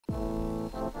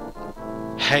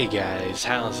Hey guys,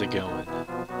 how's it going?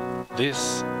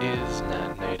 This is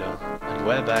Natnator, and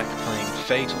we're back playing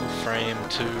Fatal Frame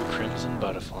 2 Crimson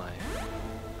Butterfly.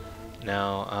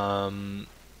 Now,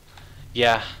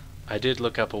 yeah, I did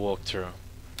look up a walkthrough,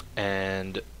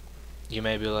 and you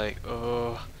may be like,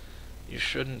 oh, you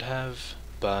shouldn't have,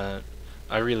 but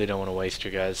I really don't want to waste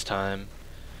your guys' time,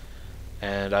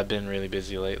 and I've been really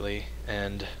busy lately,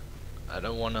 and I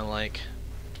don't want to, like,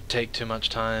 take too much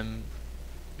time,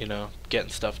 you know,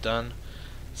 getting stuff done.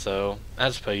 So,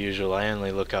 as per usual, I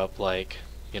only look up, like,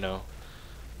 you know,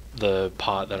 the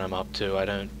part that I'm up to. I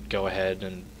don't go ahead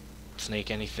and sneak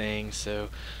anything, so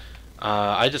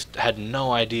I just had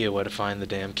no idea where to find the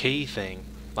damn key thing.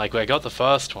 Like, I got the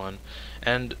first one,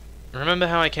 and remember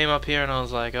how I came up here and I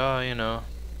was like, oh, you know,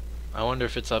 I wonder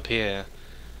if it's up here.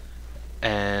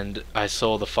 And I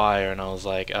saw the fire and I was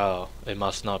like, oh, it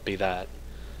must not be that.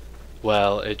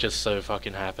 Well, it just so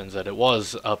fucking happens that it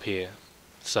was up here.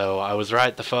 So I was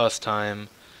right the first time,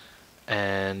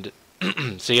 and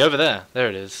see over there, there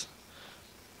it is.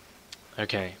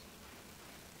 Okay.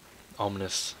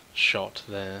 Ominous shot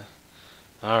there.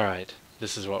 Alright,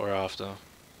 this is what we're after.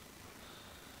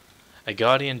 A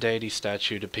guardian deity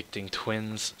statue depicting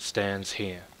twins stands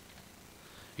here.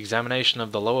 Examination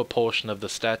of the lower portion of the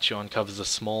statue uncovers a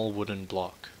small wooden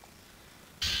block.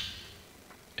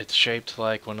 It's shaped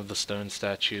like one of the stone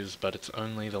statues, but it's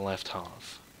only the left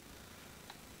half.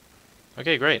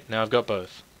 Okay, great. Now I've got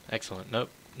both. Excellent. Nope.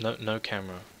 No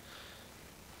camera.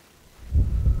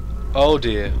 Oh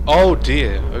dear. Oh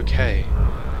dear. Okay.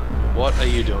 What are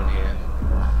you doing here?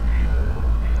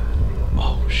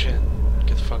 Oh shit.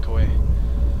 Get the fuck away.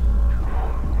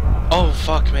 Oh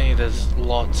fuck me. There's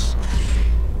lots.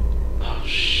 Oh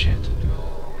shit.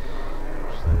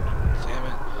 Damn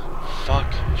it.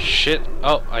 Fuck. Shit.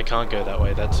 Oh, I can't go that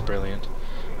way. That's brilliant.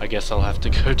 I guess I'll have to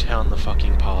go down the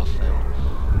fucking path then.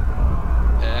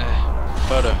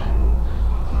 Photo.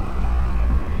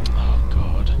 Oh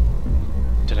god.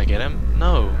 Did I get him?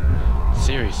 No.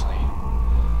 Seriously.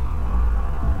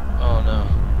 Oh no.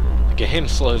 The game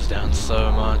slows down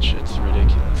so much, it's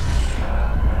ridiculous.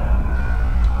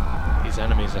 These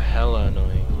enemies are hella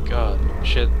annoying. God.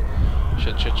 Shit.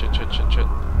 Shit.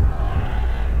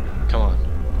 Come on.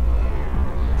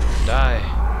 Die.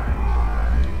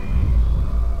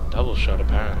 Double shot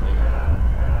apparently.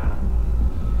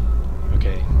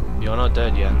 Okay. You're not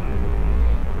dead yet.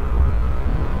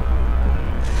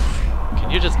 Can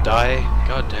you just die?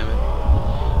 God damn it.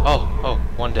 Oh,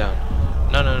 one down.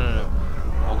 No.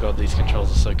 Oh god, these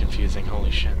controls are so confusing.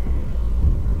 Holy shit.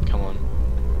 Come on.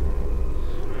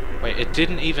 Wait, it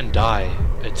didn't even die.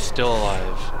 It's still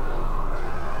alive.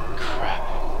 Crap.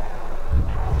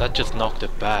 That just knocked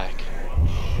it back.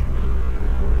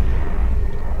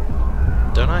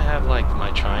 Don't I have, like, my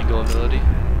triangle ability?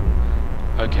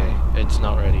 Okay, it's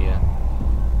not ready yet.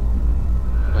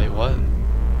 Wait, what?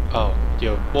 Oh,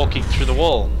 you're walking through the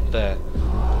wall. There.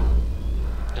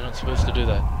 You're not supposed to do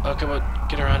that. Oh, come on,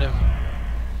 get around him.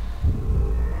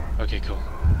 Okay, cool.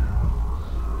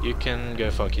 You can go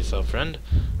fuck yourself, friend.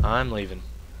 I'm leaving.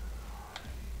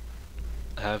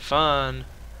 Have fun.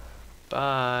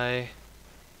 Bye.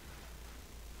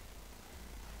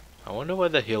 I wonder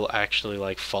whether he'll actually,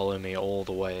 like, follow me all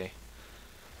the way.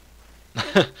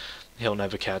 He'll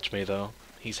never catch me, though.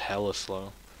 He's hella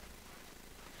slow.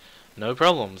 No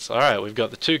problems. Alright, we've got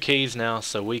the 2 keys now,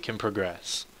 so we can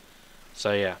progress.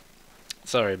 So, yeah.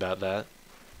 Sorry about that.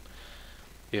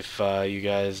 If you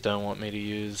guys don't want me to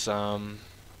use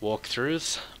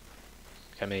walkthroughs,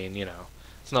 I mean, you know,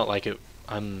 it's not like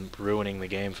I'm ruining the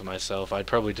game for myself. I'd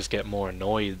probably just get more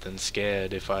annoyed than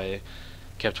scared if I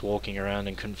kept walking around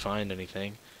and couldn't find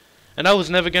anything. And I was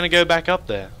never going to go back up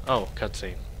there. Oh,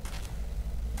 cutscene.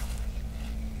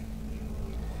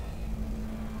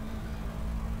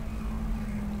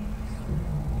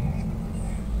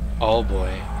 Oh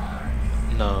boy.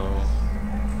 No.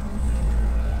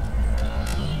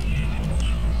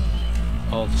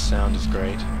 Oh, the sound is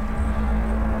great.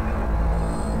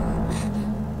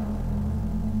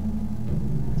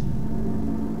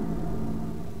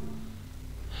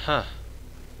 Huh.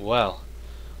 Well,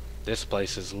 this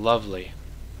place is lovely.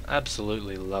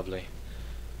 Absolutely lovely.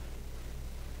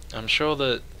 I'm sure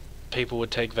that people would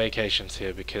take vacations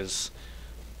here because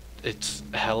it's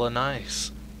hella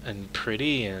nice and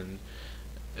pretty, and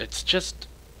it's just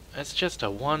a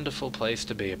wonderful place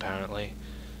to be, apparently.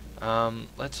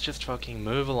 Let's just fucking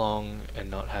move along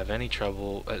and not have any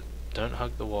trouble. Don't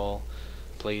hug the wall,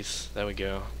 please. There we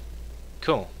go.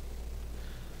 Cool.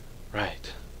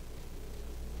 Right.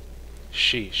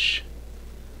 Sheesh.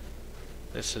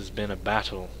 This has been a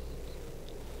battle.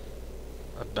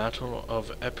 A battle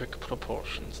of epic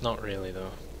proportions. Not really,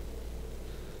 though.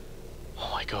 Oh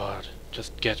my god.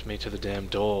 Just get me to the damn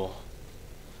door.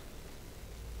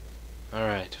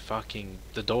 Alright, fucking...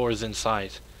 The door is in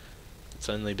sight. It's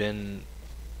only been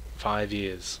 5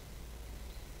 years.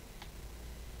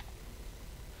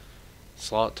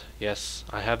 Slot, yes.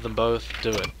 I have them both. Do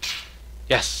it.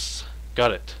 Yes!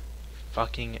 Got it.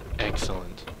 Fucking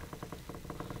excellent.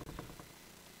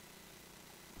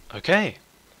 Okay.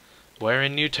 We're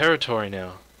in new territory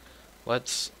now.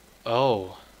 Let's...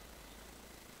 Oh.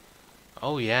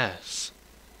 Oh, yes.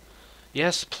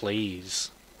 Yes,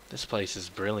 please. This place is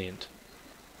brilliant.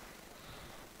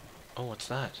 Oh, what's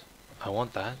that? I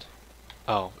want that.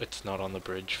 Oh, it's not on the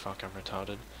bridge. Fuck, I'm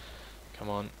retarded. Come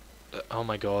on. Oh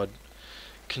my god.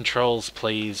 Controls,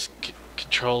 please.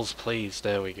 Controls, please.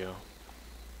 There we go.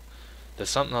 There's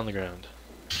something on the ground.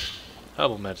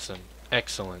 Herbal medicine.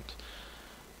 Excellent.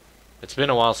 It's been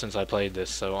a while since I played this,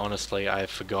 so honestly, I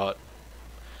forgot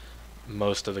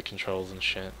most of the controls and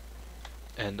shit.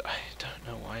 And I don't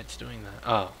know why it's doing that.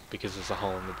 Oh, because there's a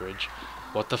hole in the bridge.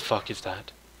 What the fuck is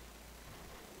that?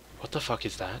 What the fuck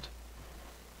is that?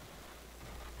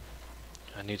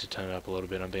 I need to turn it up a little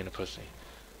bit, I'm being a pussy.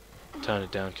 Turn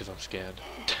it down because I'm scared.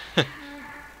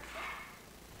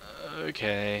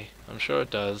 Okay, I'm sure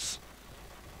it does.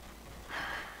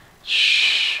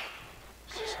 Shh.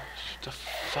 What the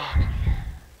fuck?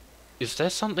 Is there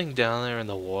something down there in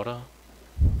the water?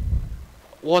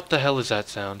 What the hell is that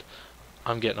sound?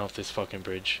 I'm getting off this fucking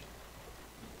bridge.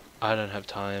 I don't have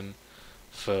time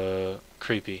for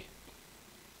creepy.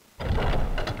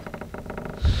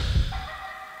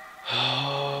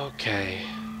 Okay,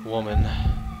 woman.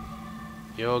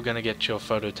 You're gonna get your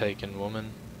photo taken,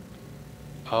 woman.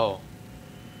 Oh.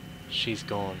 She's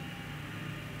gone.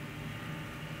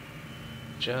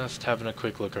 Just having a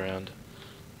quick look around.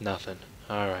 Nothing.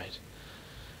 Alright.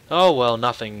 Oh well,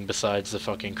 nothing besides the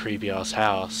fucking creepy ass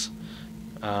house.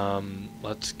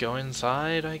 Let's go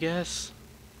inside, I guess?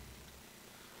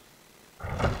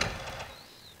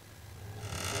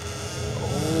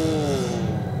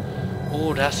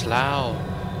 Oh, that's loud.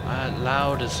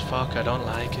 Loud as fuck, I don't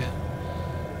like it.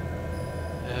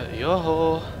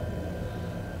 Yo-ho.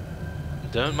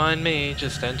 Don't mind me,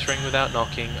 just entering without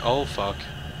knocking. Oh, fuck.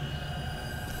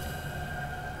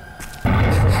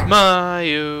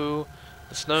 Mayu!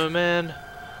 The snowman?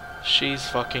 She's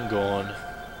fucking gone.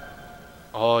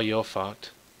 Oh, you're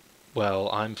fucked. Well,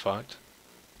 I'm fucked.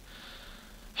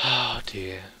 Oh,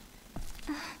 dear.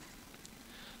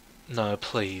 No,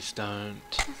 please, don't.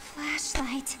 The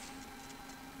flashlight.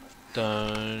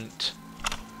 Don't.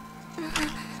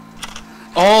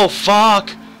 Oh,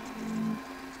 fuck!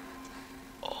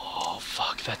 Oh,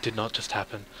 fuck, that did not just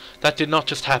happen. That did not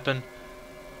just happen.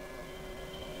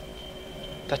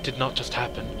 That did not just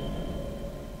happen.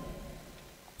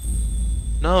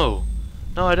 No.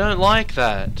 No, I don't like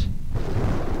that.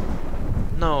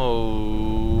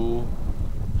 No.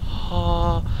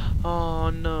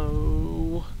 Oh,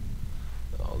 no.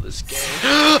 Oh, this game.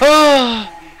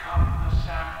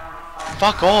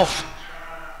 Fuck off.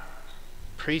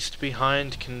 Priest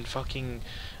behind can fucking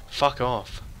fuck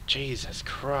off. Jesus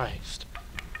Christ.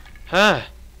 Huh.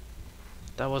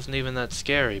 That wasn't even that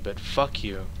scary, but fuck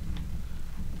you.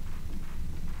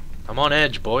 I'm on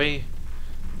edge, boy.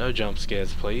 No jump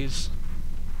scares, please.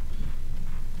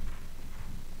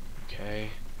 Okay.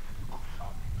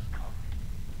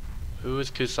 Who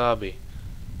is Kusabi?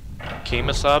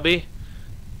 Kimasabi?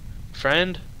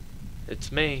 Friend?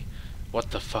 It's me.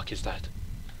 What the fuck is that?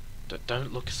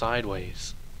 Don't look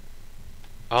sideways.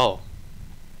 Oh.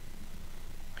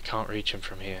 I can't reach him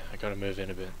from here. I gotta move in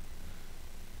a bit.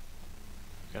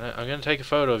 I'm gonna take a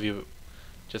photo of you.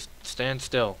 Just stand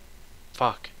still.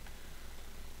 Fuck.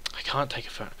 I can't take a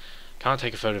photo. Can't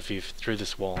take a photo of you through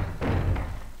this wall.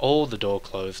 Oh, the door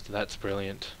closed. That's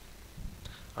brilliant.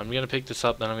 I'm gonna pick this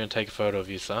up, then I'm gonna take a photo of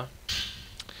you, sir.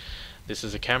 This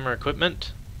is a camera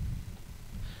equipment.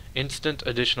 Instant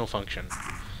additional function.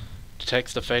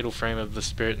 Detects the fatal frame of the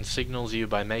spirit and signals you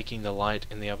by making the light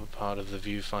in the upper part of the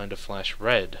viewfinder flash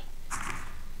red.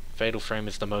 Fatal frame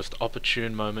is the most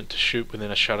opportune moment to shoot within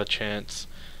a shutter chance.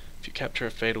 If you capture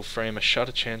a fatal frame, a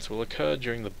shutter chance will occur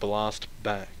during the blast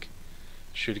back.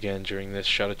 Shoot again during this.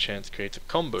 Shutter chance creates a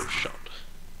combo shot.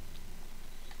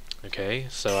 Okay,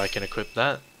 so I can equip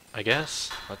that, I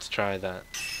guess. Let's try that.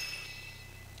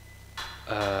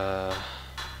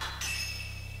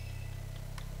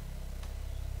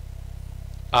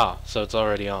 So it's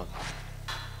already on.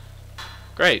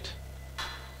 Great.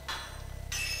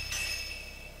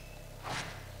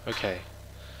 Okay.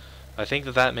 I think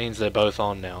that means they're both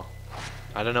on now.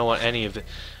 I don't know what any of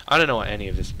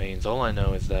this means. All I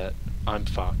know is that I'm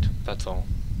fucked. That's all.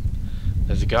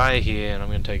 There's a guy here, and I'm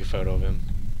gonna take a photo of him.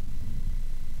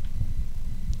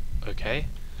 Okay.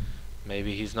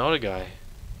 Maybe he's not a guy.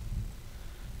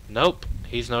 Nope,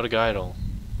 he's not a guy at all.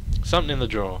 Something in the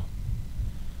drawer.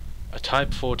 A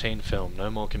Type 14 film. No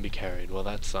more can be carried. Well,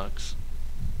 that sucks.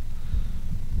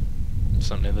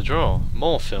 Something in the drawer.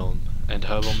 More film and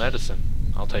herbal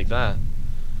medicine. I'll take that.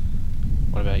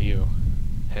 What about you?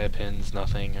 Hairpins,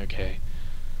 nothing. Okay.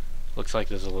 Looks like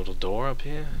there's a little door up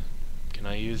here. Can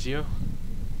I use you?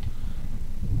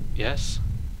 Yes?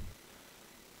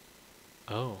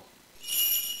 Oh.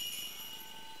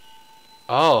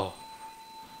 Oh!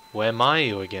 Where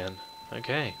Mayu again?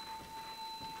 Okay.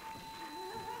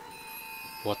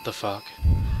 What the fuck?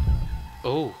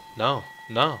 Oh, no,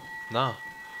 no, no.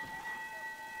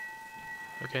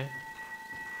 Okay.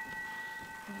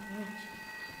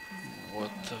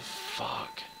 What the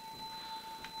fuck?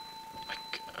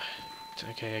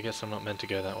 Okay, I guess I'm not meant to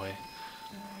go that way.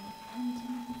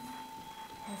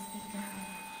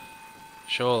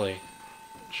 Surely.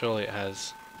 Surely it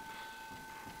has.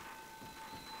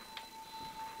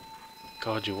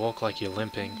 God, you walk like you're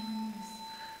limping.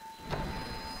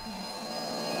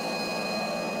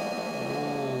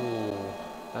 Ooh,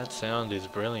 that sound is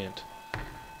brilliant.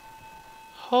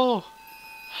 Oh,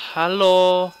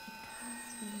 hello.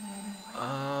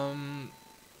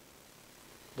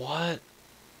 What?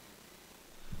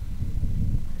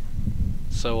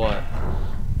 So what?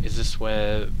 Is this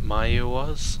where Mayu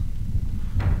was?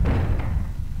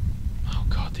 Oh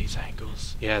god, these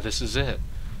angles. Yeah, this is it.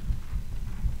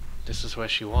 This is where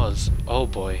she was. Oh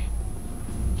boy.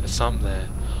 There's something there.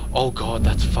 Oh god,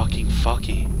 that's fucking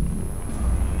fucky.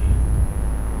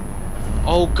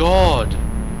 Oh god.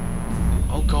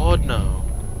 Oh god, no.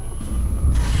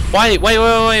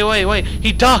 Wait,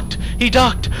 he ducked! He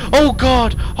ducked! Oh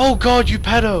god! Oh god, you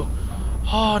pedo!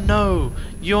 Oh no!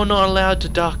 You're not allowed to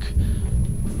duck.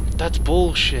 That's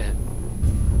bullshit.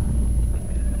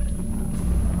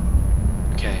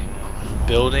 Okay.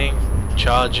 Building,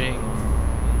 charging,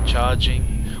 charging.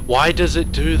 Why does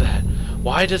it do that?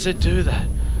 Why does it do that?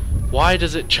 Why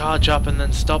does it charge up and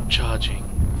then stop charging?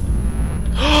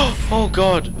 Oh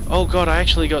god! Oh god, I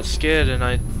actually got scared and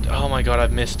oh my god,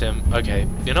 I've missed him. Okay,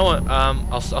 you know what?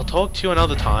 I'll talk to you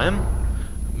another time.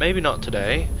 Maybe not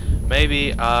today.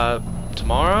 Maybe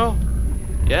tomorrow?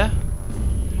 Yeah?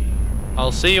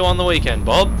 I'll see you on the weekend,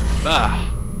 Bob.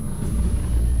 Ah.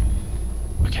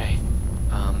 Okay.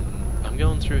 I'm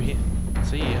going through here.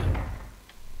 See ya.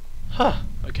 Huh.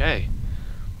 Okay.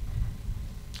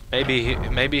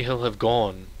 Maybe he'll have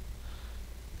gone.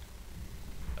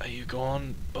 Are you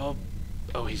gone, Bob?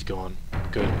 Oh, he's gone.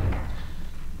 Good.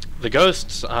 The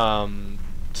ghosts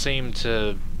seem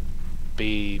to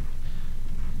be.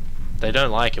 They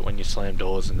don't like it when you slam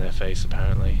doors in their face,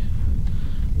 apparently.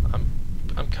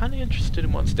 I'm kind of interested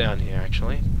in what's down here,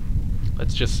 actually.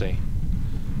 Let's just see.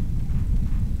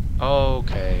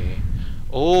 Okay.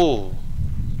 Oh.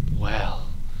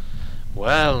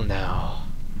 Well now.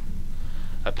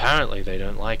 Apparently they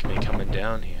don't like me coming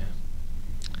down here.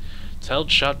 It's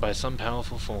held shut by some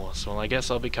powerful force. Well, I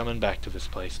guess I'll be coming back to this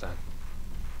place then.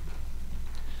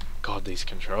 God, these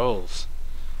controls.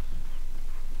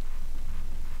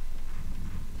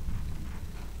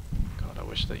 God, I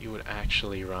wish that you would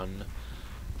actually run.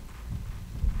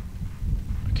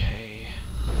 Okay.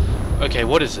 Okay,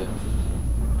 what is it?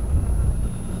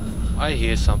 I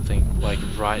hear something, like,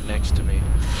 right next to me.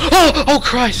 Oh! Oh,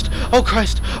 Christ! Oh,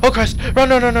 Christ! Oh, Christ! Run,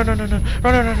 no, no, no, no, no, no!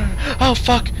 Run, no, no, no, no! Oh,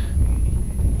 fuck!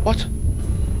 What?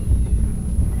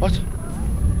 What?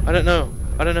 I don't know.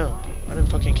 I don't know. I don't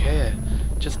fucking care.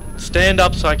 Just stand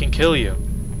up so I can kill you.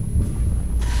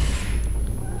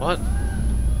 What?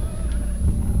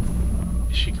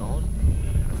 Is she gone?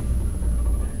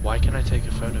 Why can't I take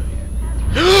a photo here?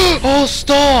 Oh,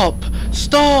 stop!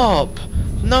 Stop!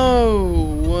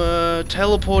 No!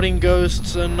 Teleporting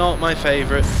ghosts are not my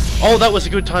favorite. Oh, that was a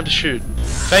good time to shoot.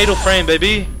 Fatal frame,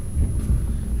 baby!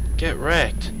 Get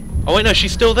wrecked. Oh wait, no,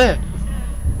 she's still there!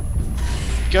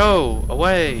 Go!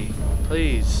 Away!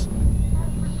 Please.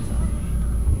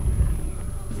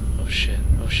 Oh shit,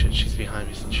 she's behind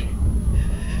me, isn't she?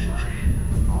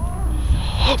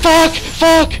 Fuck!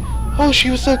 Fuck! Oh, she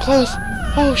was so close!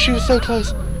 Oh, she was so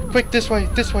close! Quick, this way,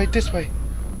 this way, this way!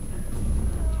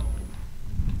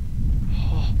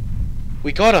 Oh,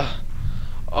 we got her!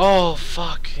 Oh,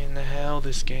 fucking hell,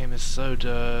 this game is so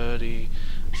dirty.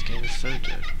 This game is so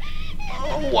dirty.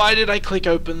 Oh, why did I click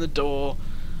open the door?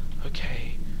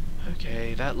 Okay,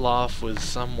 okay, that laugh was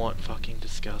somewhat fucking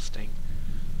disgusting.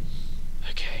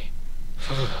 Okay.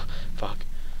 Fuck.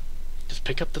 Just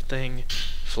pick up the thing.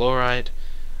 Fluorite.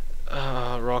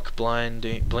 Rock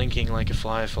blinding, blinking like a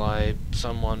firefly.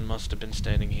 Someone must have been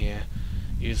standing here.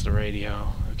 Use the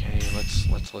radio. Okay,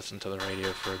 let's listen to the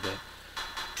radio for a bit.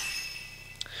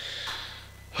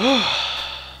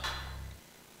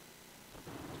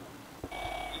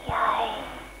 Yay.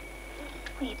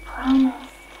 We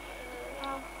promised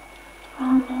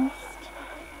that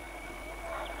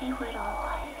we would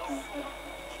always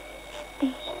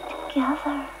be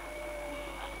together.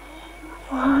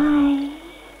 Why?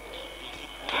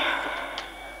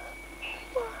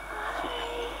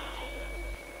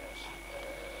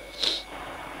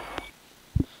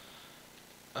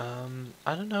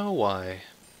 I don't know why,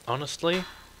 honestly,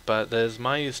 but there's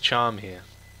Mayu's charm here.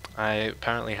 I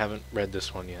apparently haven't read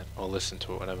this one yet, or listened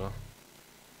to it, whatever.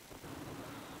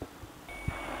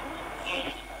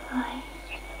 I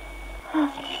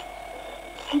have to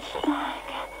get back.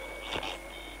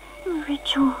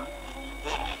 Ritual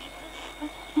for the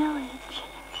village.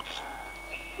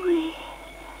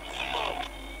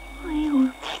 We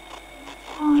were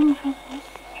born for this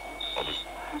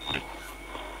purpose.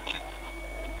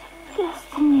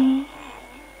 Destiny.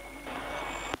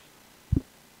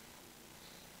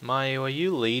 Mayu, are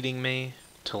you leading me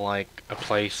to, like, a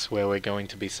place where we're going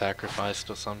to be sacrificed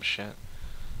or some shit?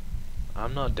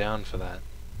 I'm not down for that.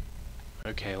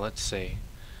 Okay, let's see.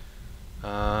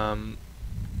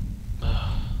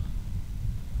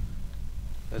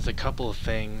 There's a couple of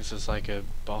things. There's like a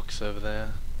box over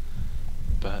there.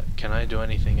 But can I do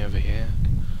anything over here?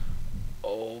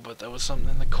 Oh, but there was something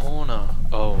in the corner.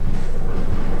 Oh.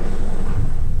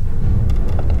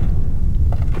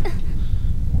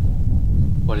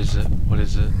 What is it? What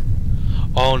is it?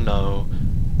 Oh no.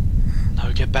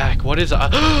 No, get back. What is it?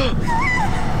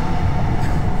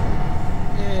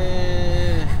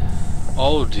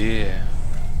 Oh dear.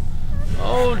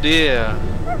 Oh dear.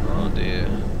 Oh dear.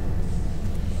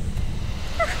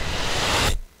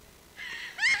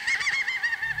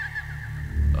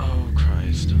 Oh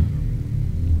Christ.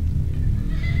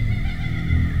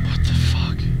 What the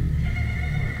fuck?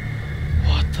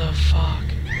 What the fuck?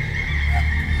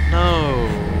 No.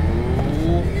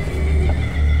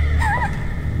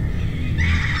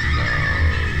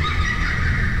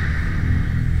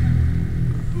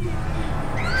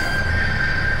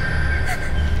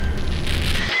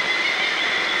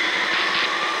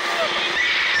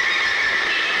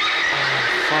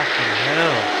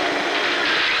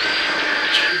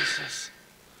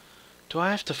 Do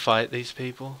I have to fight these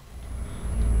people?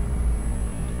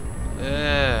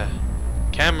 Yeah.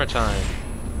 Camera time.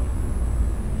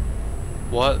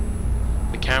 What?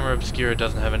 The camera obscura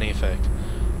doesn't have any effect.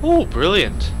 Oh,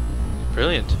 brilliant.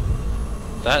 Brilliant.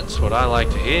 That's what I like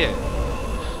to hear.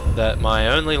 That my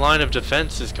only line of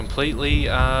defense is completely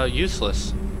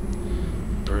useless.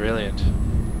 Brilliant.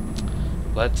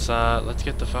 Let's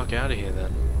get the fuck out of here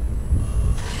then.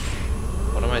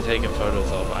 What am I taking photos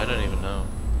of? I don't even know.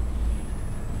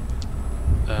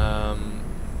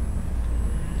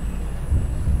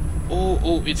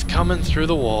 Oh, it's coming through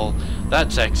the wall.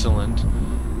 That's excellent.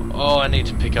 Oh, I need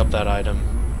to pick up that item.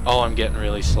 Oh, I'm getting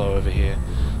really slow over here.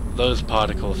 Those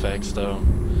particle effects, though.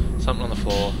 Something on the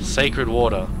floor. Sacred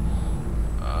water.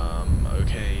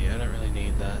 Okay, I don't really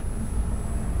need that.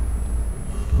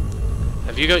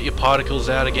 Have you got your particles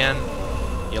out again?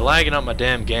 You're lagging up my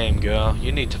damn game, girl.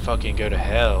 You need to fucking go to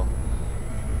hell.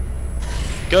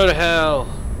 Go to hell!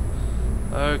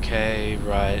 Okay,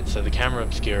 right, so the camera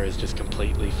obscura is just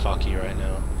completely fucky right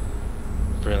now.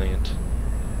 Brilliant.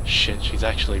 Shit, she's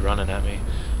actually running at me.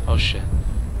 Oh shit.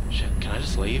 Shit, can I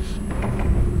just leave?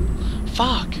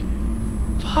 Fuck!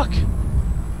 Fuck!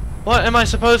 What am I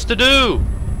supposed to do?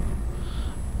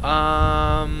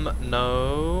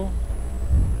 No.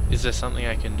 Is there something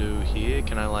I can do here?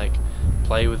 Can I, like,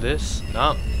 play with this?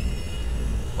 No.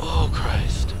 Oh,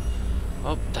 Christ.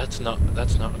 Oh, that's not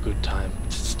a good time.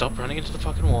 Stop running into the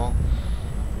fucking wall.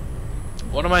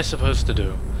 What am I supposed to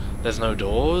do? There's no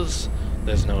doors.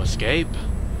 There's no escape.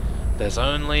 There's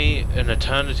only an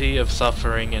eternity of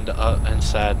suffering and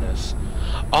sadness.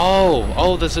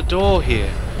 Oh, there's a door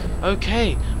here.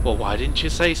 Okay. Well, why didn't you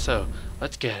say so?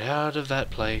 Let's get out of that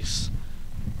place.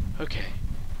 Okay.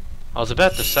 I was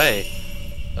about to say,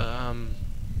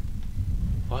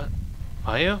 what?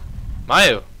 Mayu?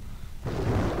 Mayu!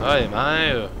 Oi,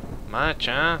 Mayu!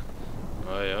 Ma-chan!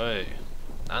 Oi.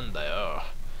 Nandayo.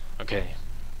 Okay.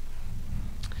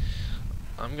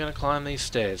 I'm gonna climb these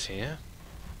stairs here.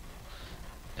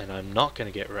 And I'm not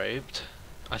gonna get raped.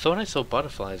 I thought I saw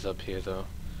butterflies up here, though.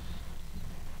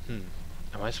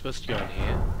 Am I supposed to go in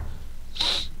here?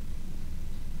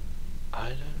 I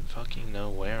don't fucking know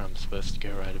where I'm supposed to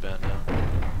go right about now.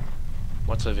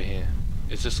 What's over here?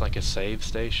 Is this like a save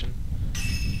station?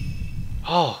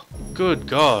 Oh, good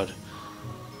God.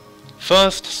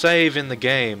 First save in the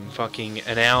game, fucking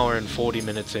an hour and 40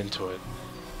 minutes into it.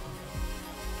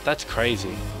 That's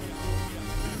crazy.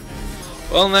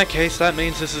 Well, in that case, that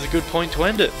means this is a good point to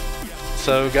end it.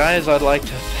 So guys, I'd like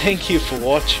to thank you for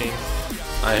watching.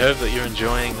 I hope that you're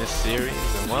enjoying this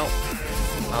series, and well,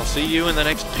 I'll see you in the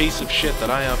next piece of shit that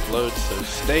I upload, so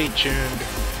stay tuned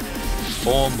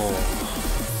for more.